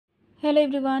Hello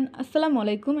everyone, আসসালামু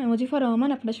আলাইকুম। আমি ওজিফা রহমান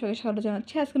আপনাদের সবাইকে স্বাগত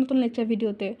জানাচ্ছি আজকে নতুন লেকচার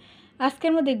ভিডিওতে। আজকে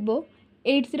আমরা দেখব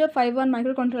 8051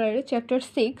 মাইক্রো কন্ট্রোলারের চ্যাপ্টার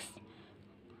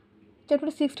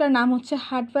 6টার নাম হচ্ছে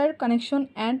hardware connection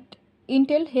and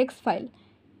Intel hex file.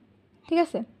 ঠিক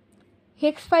আছে,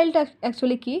 হেক্স ফাইলটা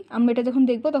অ্যাকচুয়ালি কি আমরা এটা যখন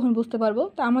দেখব তখন বুঝতে পারবো।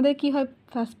 তো আমাদের কি হয়,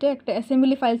 ফার্স্টে একটা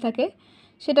অ্যাসেম্বলি ফাইল থাকে,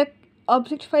 সেটা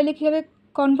অবজেক্ট ফাইলে কীভাবে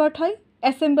কনভার্ট হয়,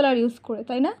 অ্যাসেম্বলার ইউজ করে,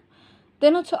 তাই না?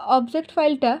 দেন হচ্ছে অবজেক্ট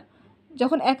ফাইলটা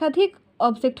যখন একাধিক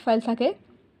অবজেক্ট ফাইল থাকে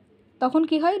তখন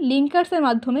কি হয়, লিঙ্কার্সের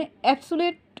মাধ্যমে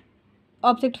অ্যাবসোলিউট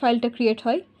অবজেক্ট ফাইলটা ক্রিয়েট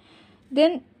হয়।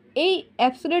 দেন এই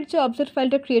অ্যাবসোলিউট যে অবজেক্ট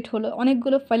ফাইলটা ক্রিয়েট হলো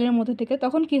অনেকগুলো ফাইলের মধ্যে থেকে,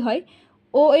 তখন কি হয়,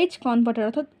 ওএইচ কনভার্টার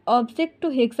অর্থাৎ অবজেক্ট টু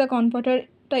হেক্সা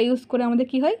কনভার্টারটা ইউজ করে আমাদের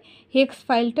কি হয়, হেক্স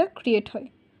ফাইলটা ক্রিয়েট হয়।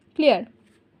 ক্লিয়ার?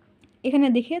 এখানে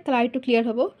দেখে তাহলে আরেকটু ক্লিয়ার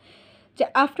হবো যে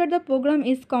after the programme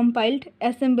is compiled,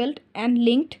 assembled and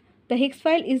linked, the hex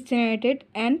file is generated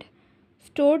and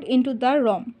stored into the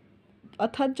রম।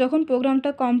 অর্থাৎ যখন প্রোগ্রামটা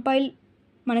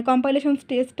কম্পাইলেশন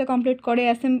স্টেজটা কমপ্লিট করে,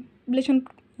 অ্যাসেম্বলেশন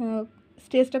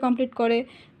স্টেজটা কমপ্লিট করে,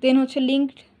 দেন হচ্ছে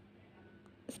লিঙ্কড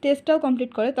স্টেজটাও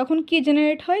কমপ্লিট করে, তখন কি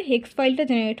জেনারেট হয়, হেক্স ফাইলটা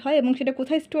জেনারেট হয় এবং সেটা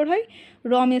কোথায় স্টোর হয়,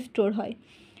 রমে স্টোর হয়।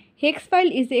 Hex file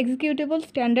is executable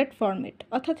standard format,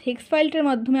 অর্থাৎ হেক্স ফাইলটার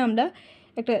মাধ্যমে আমরা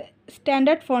একটা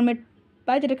স্ট্যান্ডার্ড ফরম্যাট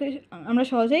পাই যেটাকে আমরা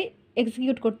সহজেই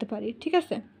এক্সিকিউট করতে পারি। ঠিক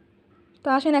আছে, তো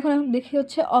আসেন এখন দেখি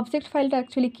হচ্ছে অবজেক্ট ফাইলটা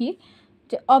অ্যাকচুয়ালি কী।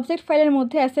 যে অবজেক্ট ফাইলের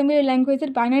মধ্যে অ্যাসেম্বলি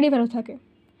ল্যাঙ্গুয়েজের বাইনারি ভ্যালু থাকে,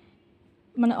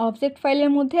 মানে অবজেক্ট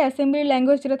ফাইলের মধ্যে অ্যাসেম্বলি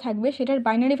ল্যাঙ্গুয়েজ যেটা থাকবে সেটার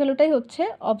বাইনারি ভ্যালুটাই হচ্ছে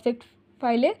অবজেক্ট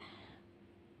ফাইলে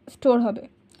স্টোর হবে।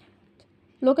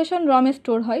 লোকেশন রমে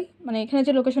স্টোর হয়, মানে এখানে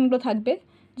যে লোকেশনগুলো থাকবে,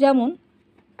 যেমন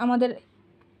আমাদের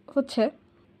হচ্ছে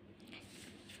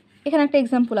এখানে একটা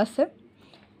এক্সাম্পল আছে।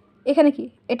 এখানে কি,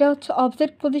 এটা হচ্ছে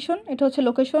অবজেক্ট পজিশন, এটা হচ্ছে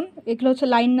লোকেশন, এগুলো হচ্ছে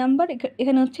লাইন নাম্বার,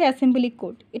 এখানে হচ্ছে অ্যাসেম্বলি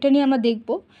কোড। এটা নিয়ে আমরা দেখব,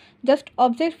 জাস্ট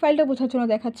অবজেক্ট ফাইলটা বোঝার জন্য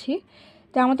দেখাচ্ছি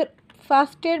যে আমাদের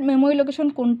ফার্স্টের মেমোরি লোকেশন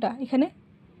কোনটা। এখানে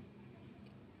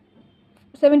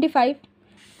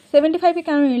 75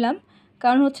 কেন নিলাম,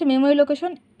 কারণ হচ্ছে memory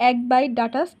location 1 byte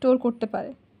data store করতে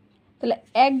পারে। তাহলে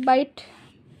 1 বাইট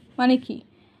মানে কি,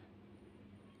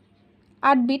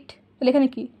 8 বিট। তাহলে এখানে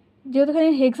কি, যেহেতু এখানে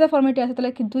হেক্সা ফরম্যাটে আছে,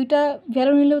 তাহলে কি দুইটা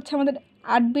ভ্যালু নিলে হচ্ছে আমাদের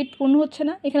 8 বিট পূর্ণ হচ্ছে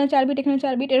না, এখানে 4 বিট এখানে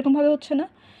 4 বিট এরকমভাবে হচ্ছে না।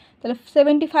 তাহলে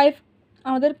 75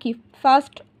 আমাদের কি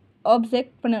ফার্স্ট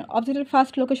অবজেক্ট, মানে অবজেক্টের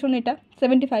ফার্স্ট লোকেশন এটা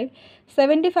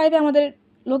 75 আমাদের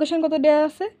লোকেশন কত দেওয়া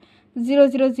আছে,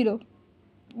 000,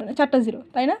 মানে 4টা 0,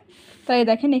 তাই না? তাই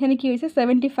দেখেন এখানে কি হয়েছে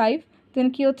 75, দেন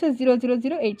কী হচ্ছে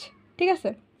 000H। ঠিক আছে,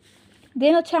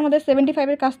 দেন হচ্ছে আমাদের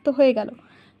 75-এর কাজ তো হয়ে গেল।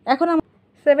 এখন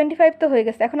 75 তো হয়ে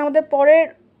গেছে, এখন আমাদের পরের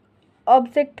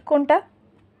অবজেক্ট কোনটা,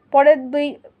 পরের দুই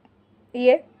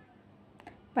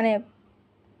মানে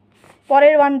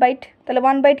পরের 1 বাইট, তাহলে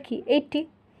 1 বাইট কি 80।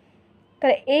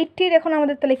 তাহলে 80-র এখন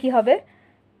আমাদের তাহলে কী হবে,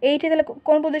 80 তাহলে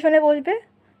কোন পজিশনে বসবে,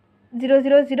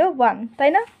 0001,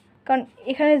 তাই না? কারণ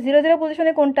এখানে 00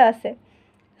 পজিশনে কোনটা আছে,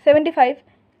 75।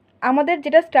 আমাদের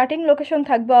যেটা স্টার্টিং লোকেশন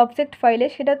থাকবে অবজেক্ট ফাইলে,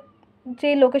 সেটা যে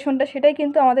লোকেশনটা সেটাই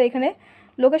কিন্তু আমাদের এখানে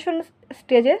লোকেশন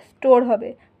স্টেজে স্টোর হবে।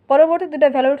 পরবর্তী দুটো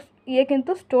ভ্যালুর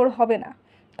কিন্তু স্টোর হবে না।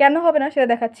 কেন হবে না সেটা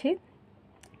দেখাচ্ছি।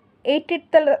 80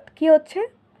 তাহলে কী হচ্ছে,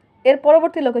 এর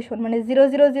পরবর্তী লোকেশন মানে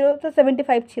 000 তো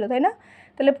 75 ছিল, তাই না?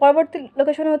 তাহলে পরবর্তী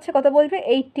লোকেশনে হচ্ছে কত বসবে,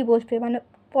 80 বসবে, মানে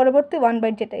পরবর্তী 1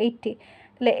 বাইট যেটা 80।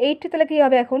 তাহলে 80 তাহলে কী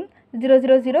হবে এখন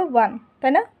 0001,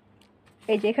 তাই না?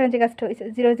 এই যে এখানে যে কাজটা হয়েছে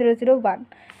 0001।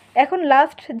 এখন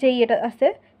লাস্ট যেই এটা আছে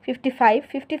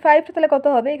 55 তাহলে কত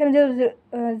হবে, এখানে যে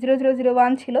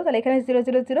 0001 ছিল, তাহলে এখানে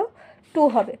 0002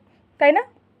 হবে, তাই না?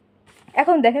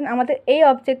 এখন দেখেন আমাদের এই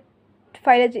অবজেক্ট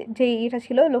ফাইলে যেই এটা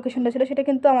ছিল লোকেশনটা ছিল, সেটা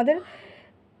কিন্তু আমাদের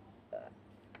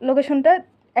লোকেশনটা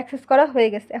অ্যাক্সেস করা হয়ে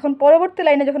গেছে। এখন পরবর্তী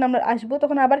লাইনে যখন আমরা আসবো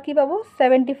তখন আবার কি পাবো,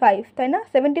 75, তাই না?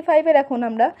 75-এর এখন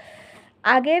আমরা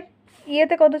আগের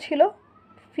ইয়েতে কত ছিল,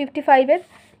 55-এর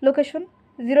লোকেশন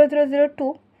 0002,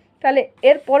 তাহলে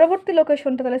এর পরবর্তী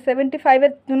লোকেশনটা তাহলে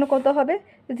 75-এর জন্য কত হবে,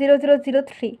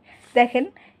 0003। দেখেন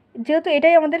যেহেতু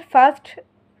এটাই আমাদের ফার্স্ট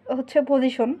হচ্ছে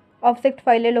পজিশন অবজেক্ট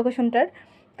ফাইলের লোকেশনটার,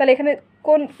 তাহলে এখানে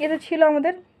কোন ইয়েতে ছিল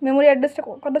আমাদের মেমোরি অ্যাড্রেসটা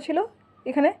কত ছিল,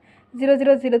 এখানে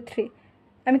 0003।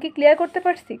 আমি কি ক্লিয়ার করতে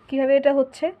পারছি কীভাবে এটা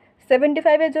হচ্ছে?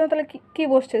 75-এর জন্য তাহলে কী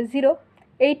বসছে 0,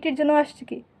 80-র জন্য আসছে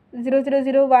কি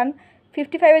 0001,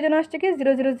 55-এর জন্য আসছে কি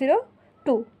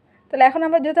 0002। তাহলে এখন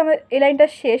আমরা যেহেতু আমাদের এই লাইনটা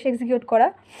শেষ এক্সিকিউট করা,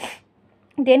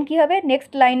 দেন কী হবে,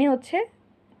 নেক্সট লাইনে হচ্ছে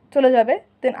চলে যাবে,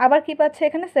 দেন আবার কি পাচ্ছে,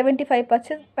 এখানে 75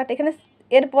 পাচ্ছে, বাট এখানে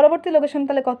এর পরবর্তী লোকেশন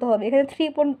তাহলে কত হবে, এখানে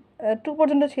 2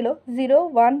 পর্যন্ত ছিল 0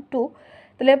 1 2,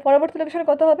 তাহলে পরবর্তী লোকেশন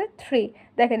কত হবে 3।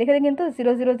 দেখেন এখানে কিন্তু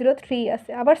 0003 আছে।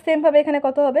 আবার সেমভাবে এখানে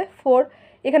কত হবে 4,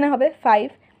 এখানে হবে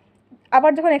 5,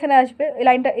 আবার যখন এখানে আসবে এই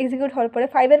লাইনটা এক্সিকিউট হওয়ার পরে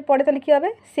 5-এর পরে তাহলে কী হবে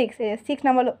 6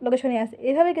 নাম্বার লোকেশনে আসে।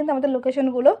 এভাবে কিন্তু আমাদের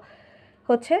লোকেশনগুলো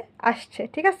হচ্ছে আসছে,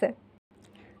 ঠিক আছে।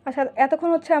 আচ্ছা, এতক্ষণ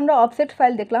হচ্ছে আমরা অফসেট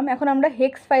ফাইল দেখলাম, এখন আমরা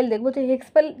হেক্স ফাইল দেখব যে হেক্স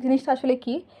ফাইল জিনিসটা আসলে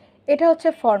কি। এটা হচ্ছে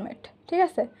ফরম্যাট, ঠিক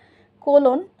আছে।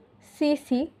 কোলন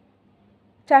সিসি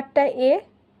 4টা এ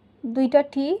 2টা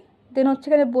টি দেন হচ্ছে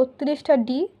এখানে 32টা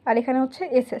ডি আর এখানে হচ্ছে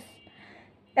এসএস।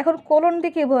 এখন কোলন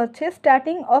দিয়ে কী বোঝাচ্ছে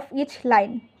স্টার্টিং অফ ইচ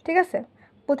লাইন, ঠিক আছে।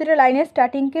 প্রতিটা লাইনের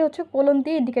স্টার্টিংকে হচ্ছে কোলন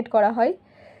দিয়ে ইন্ডিকেট করা হয়।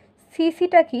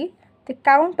 সিসিটা কি, the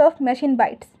count of machine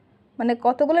bytes, মানে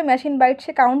কতগুলো মেশিন বাইট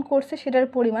সে কাউন্ট করছে সেটার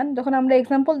পরিমাণ। যখন আমরা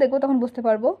এক্সাম্পল দেখব তখন বুঝতে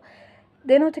পারবো।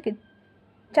 দেন হচ্ছে কি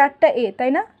 4টা এ, তাই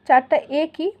না, 4টা এ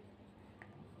কি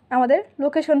আমাদের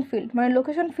লোকেশন ফিল্ড, মানে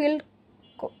লোকেশন ফিল্ড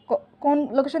কোন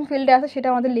লোকেশন ফিল্ডে আছে সেটা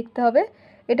আমাদের লিখতে হবে।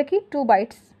 এটা কি 2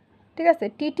 বাইটস, ঠিক আছে।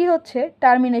 টিটি হচ্ছে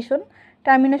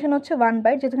টার্মিনেশন হচ্ছে 1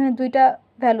 বাইট, যেহেতু এখানে 2টা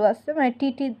ভ্যালু আসছে, মানে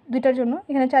টিটি 2টার জন্য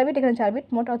এখানে 4 বিট এখানে 4 বিট,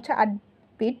 মোট হচ্ছে 8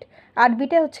 বিট। 8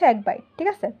 বিটে হচ্ছে 1 বাইট, ঠিক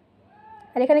আছে।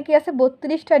 আর এখানে কি আছে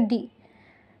 32টা ডি,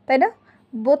 তাই না।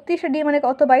 32টা ডি মানে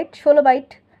কত বাইট, 16 বাইট।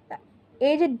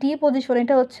 এই যে ডি পজিশন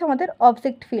এটা হচ্ছে আমাদের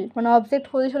অবজেক্ট ফিল্ড, মানে অবজেক্ট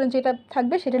পজিশনে যেটা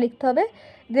থাকবে সেটা লিখতে হবে।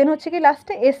 দেন হচ্ছে কি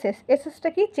লাস্টে এসএসটা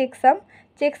কি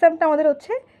চেকসামটা আমাদের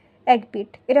হচ্ছে 1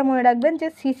 বিট। এটা মনে রাখবেন যে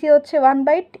সিসি হচ্ছে 1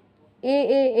 বাইট, এ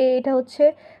এ এ এটা হচ্ছে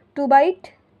 2 বাইট,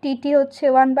 টিটি হচ্ছে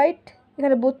 1 বাইট,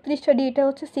 এখানে 32টা ডি এটা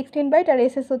হচ্ছে 16 বাইট আর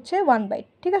এসএস হচ্ছে 1 বাইট,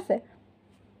 ঠিক আছে।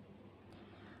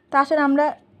 তা আসলে আমরা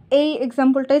এই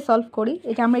এক্সাম্পলটাই সলভ করি।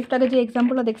 এই যে আমরা একটু আগে যে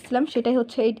এক্সাম্পলটা দেখছিলাম সেটাই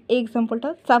হচ্ছে এই এক্সাম্পলটা।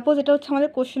 সাপোজ এটা হচ্ছে আমাদের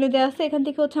কোশ্চেনে দেওয়া আছে, এখান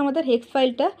থেকে হচ্ছে আমাদের হেক্স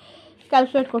ফাইলটা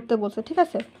ক্যালকুলেট করতে বলছে, ঠিক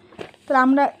আছে। তাহলে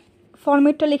আমরা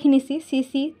ফরম্যাটটা লিখে নিছি,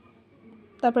 সিসি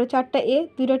তারপরে 4টা এ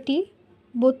 2টা টি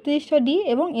 32টা ডি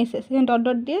এবং এসএস, এখানে ডট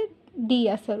ডট দিয়ে ডি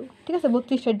আছে আরও, ঠিক আছে,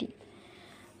 32টা ডি।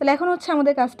 তাহলে এখন হচ্ছে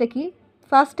আমাদের কাজটা কি,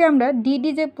 ফার্স্টে আমরা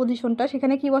ডিডি যে পজিশনটা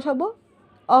সেখানে কি বসাবো,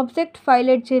 অবজেক্ট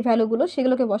ফাইলের যে ভ্যালুগুলো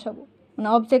সেগুলোকে বসাবো, মানে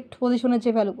অবজেক্ট পজিশনের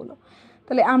যে ভ্যালুগুলো।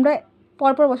 তাহলে আমরা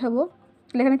পরপর বসাবো।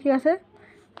 তাহলে এখানে কী আছে,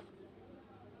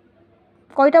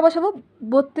 কয়টা বসাবো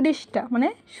 32টা, মানে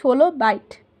 16 বাইট।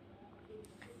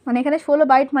 মানে এখানে 16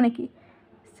 বাইট মানে কি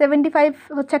 75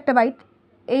 হচ্ছে একটা বাইট,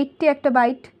 80 একটা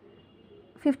বাইট,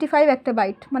 55 একটা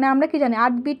বাইট। মানে আমরা কি জানি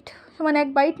 8 বিট সমান 1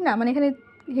 বাইট না, মানে এখানে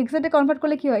হেক্সাতে কনভার্ট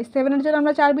করলে কী হয় 7-এর জন্য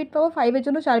আমরা 4 বিট পাবো, 5-এর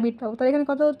জন্য 4 বিট পাবো। তাহলে এখানে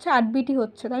কত হচ্ছে 8 বিটই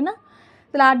হচ্ছে, তাই না।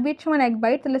 তাহলে 8 বিট সমান 1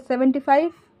 বাইট, তাহলে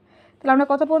 75। তাহলে আমরা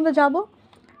কত পর্যন্ত যাব,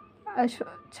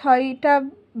 6টা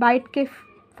বাইটকে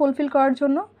ফুলফিল করার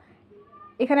জন্য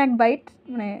এখানে 1 বাইট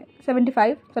মানে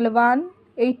 75, তাহলে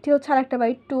 180 হচ্ছে আর একটা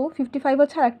বাইট, 255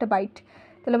 হচ্ছে আর একটা বাইট।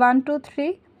 তাহলে 1 2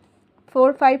 3 4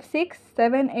 5 6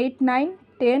 7 8 9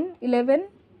 10 11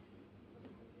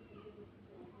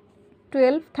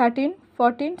 12 13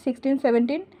 14 16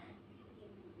 17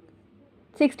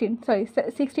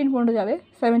 16 পর্যন্ত যাবে,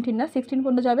 17 না 16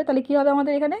 পর্যন্ত যাবে। তাহলে কী হবে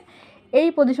আমাদের এখানে এই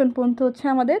পজিশন পর্যন্ত হচ্ছে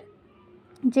আমাদের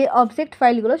যে অবজেক্ট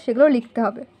ফাইলগুলো সেগুলো লিখতে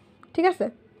হবে, ঠিক আছে।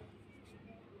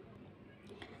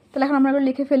 তাহলে এখন আমরা এগুলো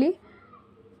লিখে ফেলি।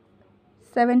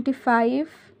 75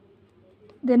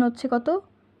 দেন হচ্ছে কত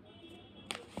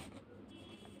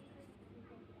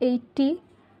 80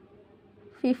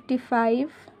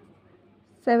 55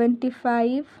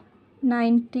 75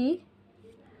 90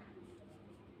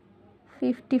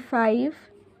 55,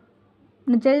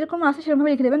 মানে যেরকম আছে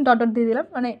সেরকমভাবে লিখে দেবেন, ডট ডট দিয়ে দিলাম,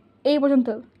 মানে এই পর্যন্ত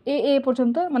এ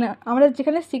পর্যন্ত, মানে আমরা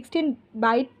যেখানে 16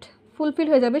 বাইট ফুলফিল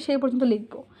হয়ে যাবে সেই পর্যন্ত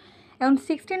লিখব। এখন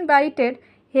 16 বাইটের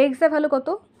হেক্সা ভ্যালু কত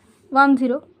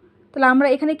 10। তাহলে আমরা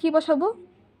এখানে কি বসাবো,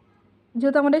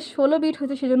 যেহেতু আমাদের 16 বিট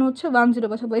হয়েছে সেজন্য হচ্ছে 10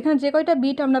 বসাবো। এখানে যে কয়টা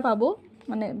বিট আমরা পাবো,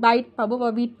 মানে বাইট পাবো বা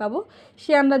বিট পাবো,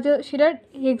 সে আমরা যে সেটার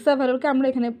হেক্সা ভ্যালুকে আমরা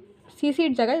এখানে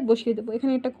সিসির জায়গায় বসিয়ে দেবো।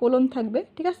 এখানে একটা কোলন থাকবে,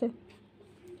 ঠিক আছে।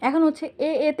 এখন হচ্ছে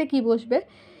এতে কি বসবে,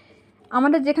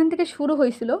 আমাদের যেখান থেকে শুরু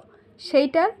হয়েছিল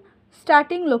সেইটার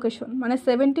স্টার্টিং লোকেশন, মানে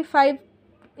 75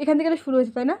 এখান থেকে শুরু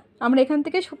হয়েছে, তাই না। আমরা এখান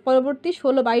থেকে পরবর্তী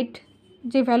 16 বাইট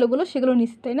যে ভ্যালুগুলো সেগুলো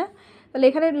নিচ্ছি, তাই না। তাহলে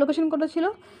এখানে লোকেশন কত ছিল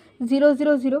 0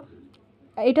 0 0,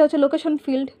 এটা হচ্ছে লোকেশন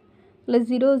ফিল্ড, তাহলে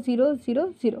 0 0 0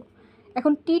 0।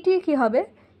 এখন টিটি কী হবে,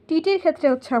 টিটির ক্ষেত্রে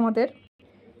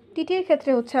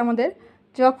হচ্ছে আমাদের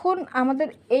যখন আমাদের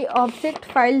এই অবজেক্ট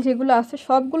ফাইল যেগুলো আছে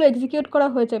সবগুলো এক্সিকিউট করা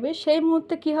হয়ে যাবে সেই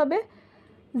মুহূর্তে কি হবে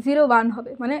 0 1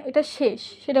 হবে, মানে এটা শেষ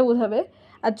সেটা বোঝাবে।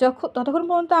 আর ততক্ষণ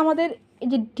পর্যন্ত আমাদের এই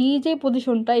যে ডি যে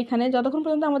পজিশনটা এখানে যতক্ষণ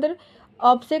পর্যন্ত আমাদের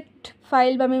অবজেক্ট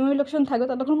ফাইল বা মেমোরি লোকেশন থাকবে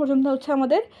ততক্ষণ পর্যন্ত হচ্ছে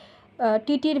আমাদের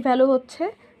টিটির ভ্যালু হচ্ছে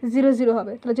 0 0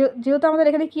 হবে। তাহলে যেহেতু আমাদের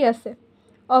এখানে কি আছে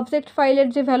অবজেক্ট ফাইলের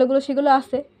যে ভ্যালুগুলো সেগুলো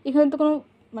আছে, এখানে তো কোনো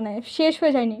মানে শেষ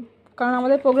হয়ে যায়নি, কারণ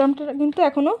আমাদের প্রোগ্রামটা কিন্তু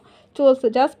এখনও চলছে,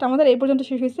 জাস্ট আমাদের এই পর্যন্ত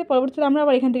শেষ হয়েছে, পরবর্তীতে আমরা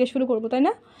আবার এখান থেকে শুরু করবো, তাই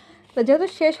না। তো যেহেতু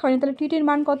শেষ হয়নি তাহলে টিটির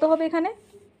মান কত হবে, এখানে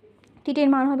টিটির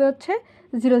মান হবে হচ্ছে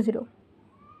 0 0।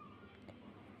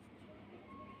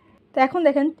 তো এখন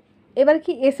দেখেন এবার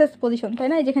কি এসএস পজিশন, তাই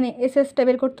না? যেখানে এসএসটা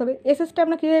বের করতে হবে। এসএসটা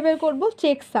আমরা কীভাবে বের করবো?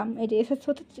 চেক সাম। এই যে এসএস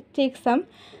হচ্ছে চেক সাম।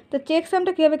 তো চেক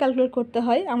সামটা কীভাবে ক্যালকুলেট করতে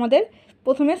হয়? আমাদের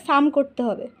প্রথমে সাম করতে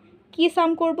হবে। কি সাম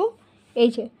করব? এই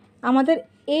যে আমাদের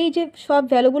এই যে সব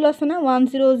ভ্যালুগুলো আছে না, 1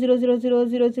 0 0 0 0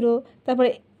 0 0, তারপরে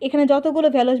এখানে যতগুলো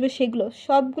ভ্যালু আসবে সেগুলো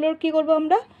সবগুলোর কী করব?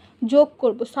 আমরা যোগ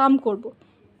করব, সাম করব।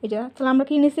 এটা তাহলে আমরা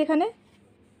কী নিছি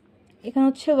এখানে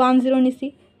হচ্ছে 1 0 নিছি,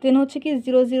 দেন হচ্ছে কি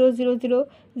 0 0 0 0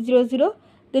 0 0,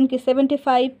 দেন কি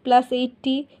 75 প্লাস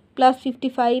 80 প্লাস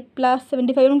 55 প্লাস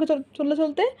 75, এরকম চলতে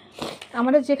চলতে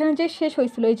আমাদের যেখানে যে শেষ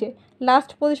হয়েছিল, এই যে লাস্ট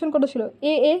পজিশন কত ছিল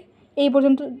এ এ, এই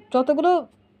পর্যন্ত যতগুলো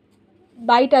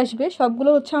বাইট আসবে সবগুলো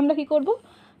হচ্ছে আমরা কি করব?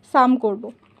 সাম করব।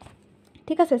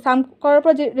 ঠিক আছে, সাম করার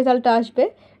পর যে রেজাল্টটা আসবে,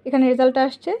 এখানে রেজাল্টটা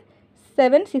আসছে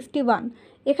 761।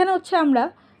 এখানে হচ্ছে আমরা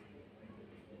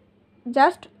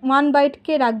জাস্ট 1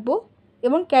 বাইটকে রাখবো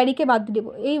এবং ক্যারিকে বাদ দিয়ে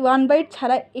দেবো। এই 1 বাইট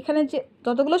ছাড়া এখানে যে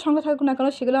যতগুলো সংখ্যা থাকুক না কেন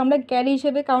সেগুলো আমরা ক্যারি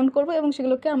হিসেবে কাউন্ট করব এবং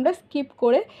সেগুলোকে আমরা স্কিপ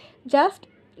করে জাস্ট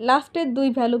লাস্টের 2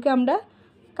 ভ্যালুকে আমরা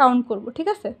কাউন্ট করব। ঠিক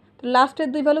আছে, তো লাস্টের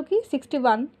 2 ভ্যালু কি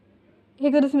 61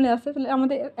 হেক্সাডেসিমালে আসছে। তাহলে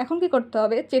আমাদের এখন কি করতে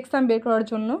হবে? চেক সাম বের করার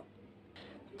জন্য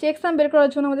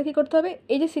আমাদের কী করতে হবে?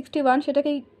 এই যে 61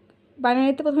 সেটাকে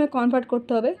বাইনারিতে প্রথমে কনভার্ট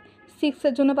করতে হবে।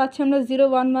 6-এর জন্য পাচ্ছি আমরা 0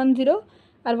 1 1 0,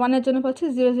 আর 1-এর জন্য পাচ্ছি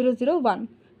 0 0 0 1।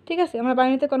 ঠিক আছে, আমরা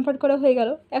বাইনারিতে কনভার্ট করা হয়ে গেল।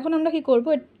 এখন আমরা কি করব?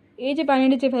 এই যে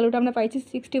বাইনারি যে ভ্যালুটা আমরা পাইছি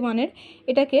 61-এর,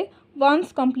 এটাকে ওয়ান্স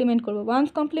কমপ্লিমেন্ট করব। ওয়ান্স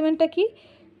কমপ্লিমেন্টটা কি?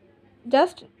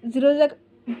 জাস্ট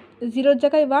 0-এর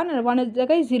জায়গায় 1 আর 1-এর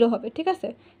জায়গায় 0 হবে। ঠিক আছে,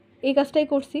 এই কাজটাই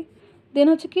করছি। দেন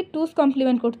হচ্ছে কি 2's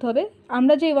কমপ্লিমেন্ট করতে হবে।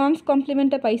 আমরা যে 1's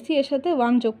কমপ্লিমেন্টটা পাইছি এর সাথে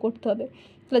 1 যোগ করতে হবে।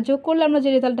 তাহলে যোগ করলে আমরা যে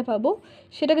রেজাল্টটা পাবো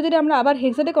সেটাকে যদি আমরা আবার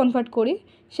হেক্সাতে কনভার্ট করি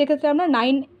সেক্ষেত্রে আমরা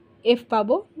 9F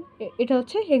পাবো। এটা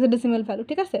হচ্ছে হেক্সাডেসিমাল ভ্যালু।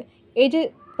 ঠিক আছে, এই যে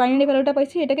বাইনারি ভ্যালুটা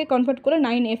পাইছি এটাকে কনভার্ট করে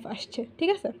 9F আসছে। ঠিক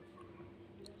আছে,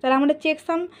 তাহলে আমাদের চেক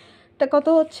সামটা কত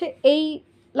হচ্ছে এই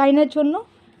লাইনের জন্য?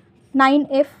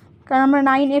 9F, কারণ আমরা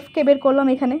 9Fকে বের করলাম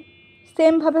এখানে।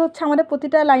 সেমভাবে হচ্ছে আমাদের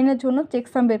প্রতিটা লাইনের জন্য চেক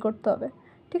সাম বের করতে হবে।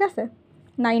 ঠিক আছে,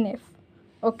 9F।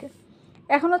 ওকে,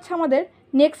 এখন হচ্ছে আমাদের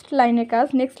নেক্সট লাইনের কাজ।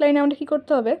 নেক্সট লাইনে আমাদের কী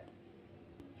করতে হবে?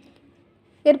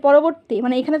 এর পরবর্তী,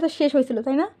 মানে এখানে তো শেষ হয়েছিল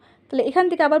তাই না? তাহলে এখান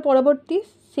থেকে আবার পরবর্তী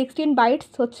 16 বাইটস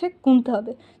হচ্ছে গুনতে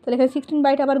হবে। তাহলে এখানে 16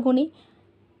 বাইট আবার গুনি।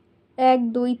 1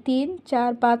 2 3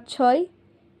 4 5 6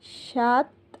 7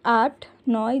 8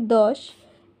 9 10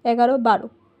 11 12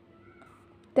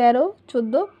 13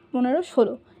 14 15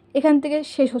 16, এখান থেকে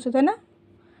শেষ হচ্ছে তাই না?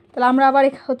 তাহলে আমরা আবার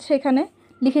হচ্ছে এখানে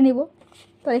লিখে নিব।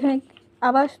 তাহলে এখানে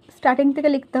আবার স্টার্টিং থেকে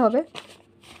লিখতে হবে।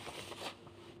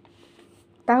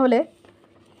 তাহলে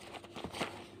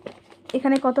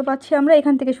এখানে কত পাচ্ছি আমরা?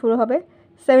 এখান থেকে শুরু হবে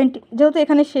 70, যেহেতু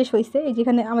এখানে শেষ হয়েছে, এই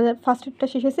যেখানে আমাদের ফার্স্টটা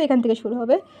শেষ হয়েছে এখান থেকে শুরু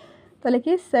হবে। তাহলে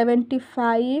কি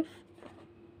 75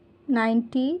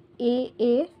 90 এ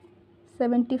এ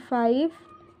 75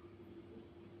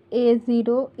 A0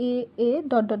 A A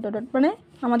dot dot dot dot, মানে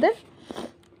আমাদের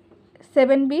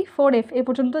 7B 4F এ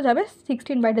পর্যন্ত যাবে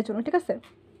 16 বাইটের জন্য। ঠিক আছে,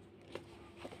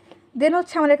 দেন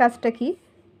হচ্ছে আমাদের কাজটা কি?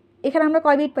 এখানে আমরা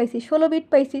কয় বিট পাইছি? 16 বিট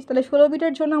পাইছি। তাহলে 16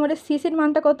 বিটের জন্য আমাদের সিসির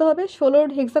মানটা কত হবে? 16-র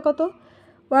হেক্সা কত?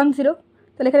 10।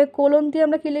 তাহলে এখানে কোলন দিয়ে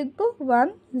আমরা কী লিখব?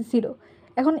 10।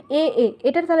 এখন এ এ,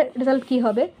 এটার তাহলে রেজাল্ট কী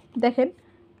হবে? দেখেন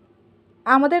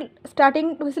আমাদের স্টার্টিং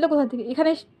হয়েছিল কোথা থেকে?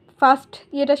 এখানে ফার্স্ট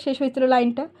ইয়েটা শেষ হয়েছিল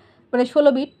লাইনটা, মানে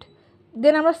 16 বিট।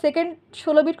 দেন আমরা সেকেন্ড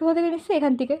 16 বিট কোথা থেকে নিচ্ছি?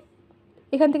 এখান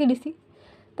থেকে নিচ্ছি।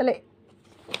 তাহলে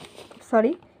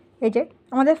সরি, এই যে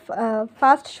আমাদের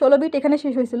ফার্স্ট 16 বিট এখানে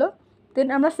শেষ হয়েছিল, দেন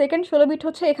আমরা সেকেন্ড 16 বিট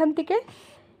হচ্ছে এখান থেকে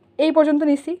এই পর্যন্ত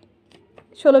নিছি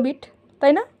 16 বিট,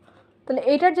 তাই না? তাহলে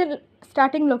এইটার যে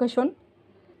স্টার্টিং লোকেশন,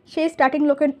 সেই স্টার্টিং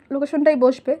লোকেশনটাই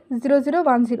বসবে 0 0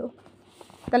 1 0।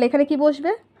 তাহলে এখানে কি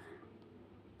বসবে?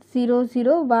 0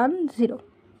 0 1 0।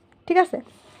 ঠিক আছে,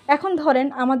 এখন ধরেন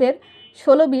আমাদের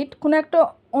 16 বিট কোনো একটা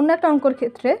অন্য একটা অঙ্কর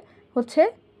ক্ষেত্রে হচ্ছে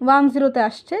 1 0-তে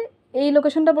আসছে, এই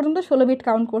লোকেশনটা পর্যন্ত 16 বিট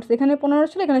কাউন্ট করছে, এখানে 15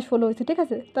 ছিল, এখানে 16 হয়েছে। ঠিক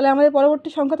আছে, তাহলে আমাদের পরবর্তী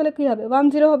সংখ্যা তাহলে কী হবে? 1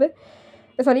 0 হবে,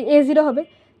 সরি A0 হবে।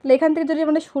 তাহলে এখান থেকে যদি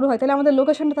আমাদের শুরু হয় তাহলে আমাদের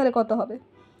লোকেশনটা তাহলে কত হবে?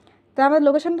 তাহলে আমাদের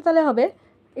লোকেশনটা তাহলে হবে,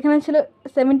 এখানে ছিল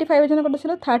 75-এর জন্য কত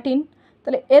ছিল? 13।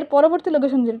 তাহলে এর পরবর্তী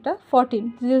লোকেশন যেটা 14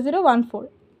 0 0 1 4,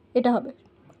 এটা হবে।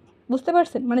 বুঝতে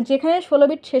পারছেন? মানে যেখানে 16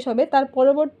 বিট শেষ হবে তার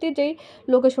পরবর্তী যেই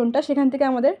লোকেশনটা সেখান থেকে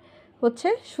আমাদের হচ্ছে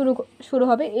শুরু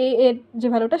হবে এর যে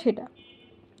ভ্যালুটা সেটা।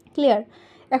 ক্লিয়ার?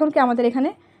 এখন কি আমাদের এখানে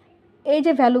এই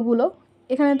যে ভ্যালুগুলো,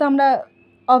 এখানে তো আমরা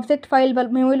অবজেক্ট ফাইল বা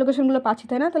মেমোরি লোকেশনগুলো পাচ্ছি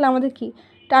তাই না? তাহলে আমাদের কি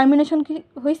টার্মিনেশন কি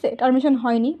হয়েছে? টার্মিনেশন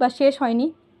হয়নি বা শেষ হয়নি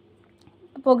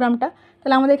প্রোগ্রামটা।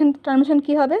 তাহলে আমাদের এখানে টার্মিনেশন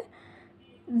কী হবে?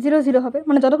 0 0 হবে।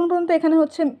 মানে যতক্ষণ পর্যন্ত এখানে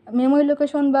হচ্ছে মেমোরি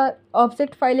লোকেশন বা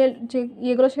অবজেক্ট ফাইলের যে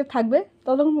ইয়েগুলো সে থাকবে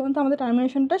ততক্ষণ পর্যন্ত আমাদের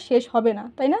টার্মিনেশনটা শেষ হবে না,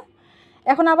 তাই না?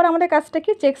 এখন আবার আমাদের কাজটা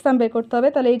কি চেক সাম বের করতে হবে।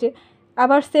 তাহলে এই যে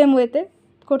আবার সেম ওয়েতে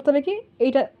করতে হবে কি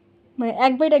এইটা মানে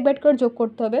এক বাইট করে যোগ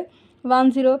করতে হবে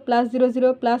 10 plus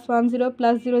 00 plus 10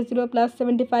 plus 00 plus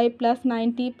 75 plus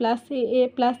 90 plus এ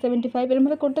প্লাস 75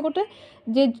 এরমভাবে করতে করতে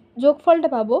যে যোগফলটা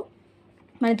পাবো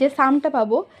মানে যে সামটা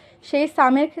পাবো সেই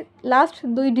সামের লাস্ট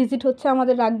 2 ডিজিট হচ্ছে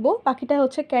আমাদের রাখবো, বাকিটা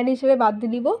হচ্ছে ক্যারি হিসেবে বাদ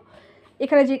দিয়ে দিব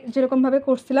এখানে যেরকমভাবে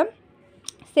করছিলাম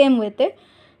সেম ওয়েতে।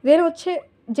 দেন হচ্ছে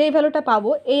যেই ভ্যালুটা পাবো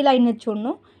এই লাইনের জন্য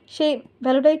সেই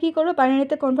ভ্যালুটাকে কী করবো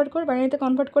বাইনারিতে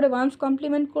কনভার্ট করে ওয়ান্স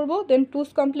কমপ্লিমেন্ট করবো, দেন টুস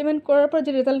কমপ্লিমেন্ট করার পর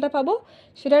যে রেজাল্টটা পাবো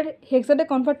সেটার হেক্সাতে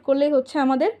কনভার্ট করলেই হচ্ছে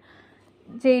আমাদের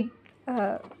যেই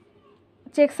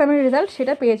চেক সামের রেজাল্ট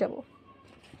সেটা পেয়ে যাব।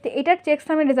 তো এটার চেক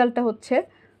সামের রেজাল্টটা হচ্ছে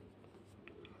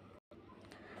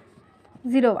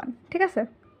 01, ঠিক আছে।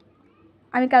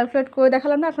 আমি ক্যালকুলেট করে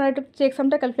দেখালাম না, আপনারা একটু চেক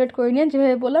সামটা ক্যালকুলেট করে নিন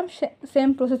যেভাবে বললাম সেম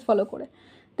প্রসেস ফলো করে।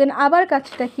 দেন আবার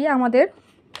কাজটা কি আমাদের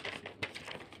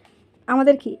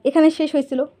কি এখানে শেষ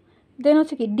হয়েছিল, দেন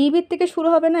হচ্ছে কি ডিবির থেকে শুরু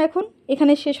হবে না, এখন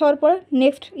এখানে শেষ হওয়ার পর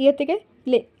নেক্সট থেকে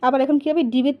আবার এখন কী হবে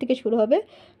ডিবির থেকে শুরু হবে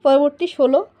পরবর্তী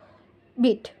 16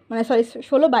 বিট মানে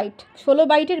 16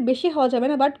 বাইটের বেশি হওয়া যাবে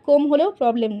না, বাট কম হলেও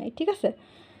প্রবলেম নেই, ঠিক আছে।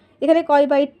 এখানে কয়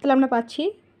বাইট তাহলে আমরা পাচ্ছি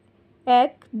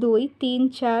 1 2 3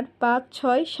 4 5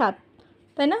 6 7,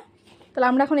 তাই না। তাহলে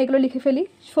আমরা এখন এগুলো লিখে ফেলি,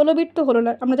 16 বিট তো হলো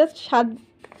না, আমরা জাস্ট 7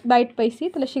 বাইট পাইছি,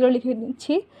 তাহলে সেগুলো লিখে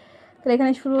নিচ্ছি। তাহলে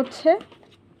এখানে শুরু হচ্ছে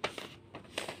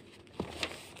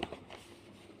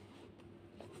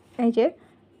এই যে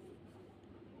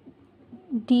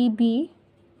ডিবি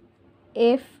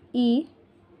FE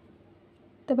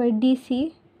তারপরে DC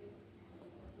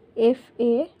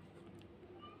FA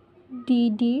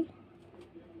DD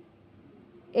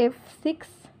F6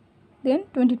 দেন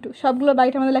 22 সবগুলো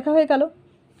বাইট আমাদের লেখা হয়ে গেল।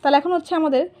 তাহলে এখন হচ্ছে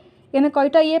আমাদের এখানে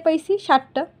কয়টা পাইছি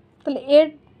 7টা। তাহলে এর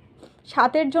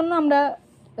 7-এর জন্য আমরা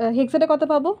হেক্সাটে কত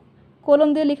পাবো কোলন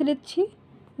দিয়ে লিখে দিচ্ছি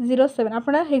 07,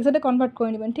 আপনারা হেক্সাটে কনভার্ট করে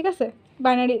নেবেন, ঠিক আছে।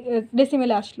 বাইনারি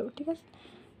ডেসিমেলে আসলো, ঠিক আছে।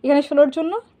 এখানে 16-র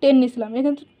জন্য 10 নিয়েছিলাম, এখানে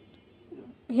কিন্তু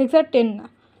হেক্সার 10 না,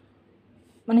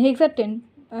 মানে হেক্সার 10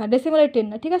 ডেসিমেলের 10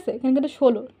 না, ঠিক আছে। এখানে কিন্তু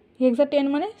 16, হেক্সার 10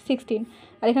 মানে 16,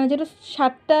 আর এখানে যেহেতু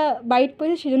 7টা বাইট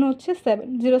পেয়েছে সেজন্য হচ্ছে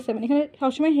 07। এখানে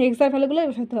সবসময় হেক্সার ভ্যালুগুলো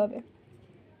বসাতে হবে।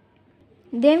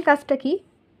 দেন কাজটা কি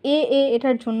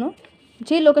এটার জন্য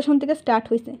যে লোকেশন থেকে স্টার্ট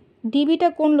হয়েছে ডিবিটা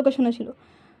কোন লোকেশনে ছিল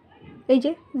এই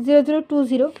যে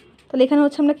 0020, তাহলে এখানে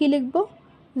হচ্ছে আমরা কি লিখব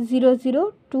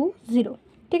 0020,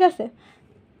 ঠিক আছে।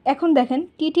 এখন দেখেন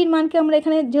টিটির মানকে আমরা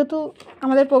এখানে যেহেতু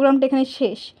আমাদের প্রোগ্রামটা এখানে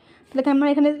শেষ, তাহলে আমরা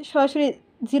এখানে সরাসরি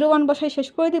 01 বসায় শেষ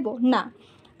করে দিব না।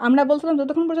 আমরা বলছিলাম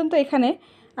যতক্ষণ পর্যন্ত এখানে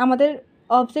আমাদের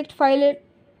অবজেক্ট ফাইলের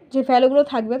যে ভ্যালুগুলো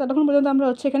থাকবে ততক্ষণ পর্যন্ত আমরা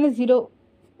হচ্ছে এখানে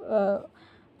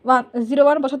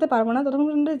 01 বসাতে পারবো না, ততক্ষণ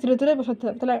পর্যন্ত 00 বসাতে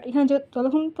হবে। তাহলে এখানে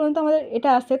যতক্ষণ পর্যন্ত আমাদের এটা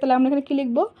আসছে তাহলে আমরা এখানে কী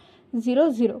লিখবো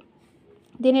 00।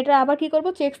 দেন এটা আবার কী করবো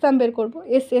চেক সাম বের করবো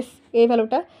এই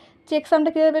ভ্যালুটা। চেক সামটা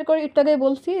কীভাবে বের করে একটু আগে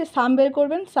বলছি, সাম বের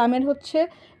করবেন, সামের হচ্ছে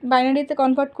বাইনারিতে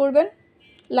কনভার্ট করবেন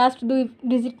লাস্ট 2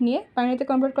 ডিজিট নিয়ে, বাইনারিতে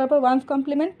কনভার্ট করার পর ওয়ান্স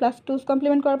কমপ্লিমেন্ট প্লাস টুস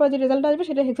কমপ্লিমেন্ট করার পর যে রেজাল্ট আসবে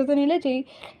সেটা হেক্সাতে নিলে যেই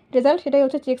রেজাল্ট সেটাই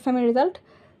হচ্ছে চেক সামের রেজাল্ট।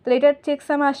 তাহলে এটার চেক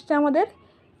সাম আসছে আমাদের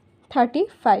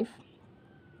 35,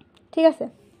 ঠিক আছে।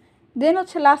 দেন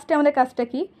হচ্ছে লাস্টে আমাদের কাজটা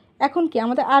কি এখন কি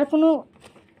আমাদের আর কোনো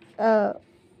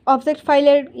অবজেক্ট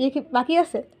ফাইলের কি বাকি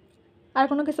আছে, আর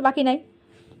কোনো কিছু বাকি নাই।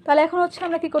 তাহলে এখন হচ্ছে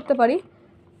আমরা কি করতে পারি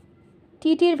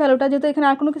টিটির ভ্যালুটা যেহেতু এখানে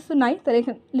আর কোনো কিছু নাই তাহলে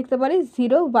এখানে লিখতে পারি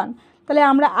 01। তাহলে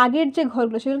আমরা আগের যে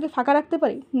ঘরগুলো সেগুলোকে ফাঁকা রাখতে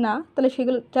পারি না, তাহলে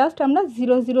সেগুলো জাস্ট আমরা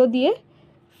 00 দিয়ে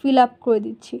ফিল আপ করে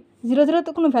দিচ্ছি। 00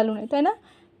 তো কোনো ভ্যালু নেই, তাই না।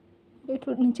 একটু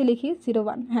নিচে লিখি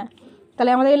 01, হ্যাঁ।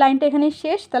 তাহলে আমাদের এই লাইনটা এখানে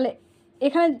শেষ। তাহলে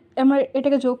এখানে আমরা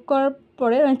এটাকে যোগ করার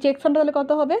পরে মানে চেক সামটা তাহলে কত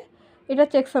হবে, এটা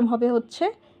চেক সাম হবে হচ্ছে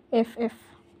FF,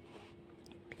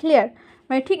 ক্লিয়ার।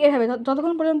 মানে ঠিক এভাবে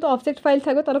যতক্ষণ পর্যন্ত অবজেক্ট ফাইল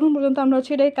থাকবে ততক্ষণ পর্যন্ত আমরা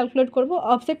হচ্ছে এটাকে ক্যালকুলেট করবো।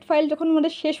 অবজেক্ট ফাইল যখন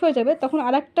আমাদের শেষ হয়ে যাবে তখন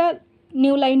আরেকটা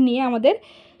নিউ লাইন নিয়ে আমাদের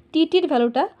টিটির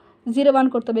ভ্যালুটা 01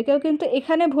 করতে হবে। কেউ কিন্তু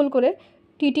এখানে ভুল করে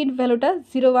টিটির ভ্যালুটা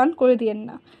 01 করে দিয়েন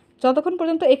না। যতক্ষণ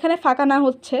পর্যন্ত এখানে ফাঁকা না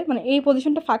হচ্ছে মানে এই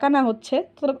পজিশনটা ফাঁকা না হচ্ছে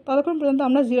ততক্ষণ পর্যন্ত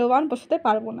আমরা 01 বসাতে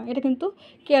পারবো না, এটা কিন্তু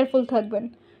কেয়ারফুল থাকবেন।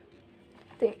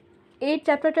 তো এই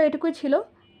চ্যাপ্টারটা এটুকুই ছিল,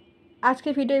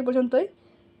 আজকের ভিডিও এই পর্যন্তই।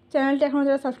 চ্যানেলটি এখনও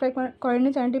যারা সাবস্ক্রাইব করেননি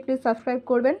চ্যানেলটি প্লিজ সাবস্ক্রাইব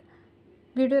করবেন,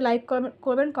 ভিডিও লাইক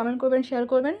করবেন, কমেন্ট করবেন, শেয়ার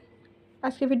করবেন।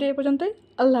 আজকের ভিডিও এই পর্যন্তই,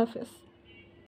 আল্লাহ হাফেজ।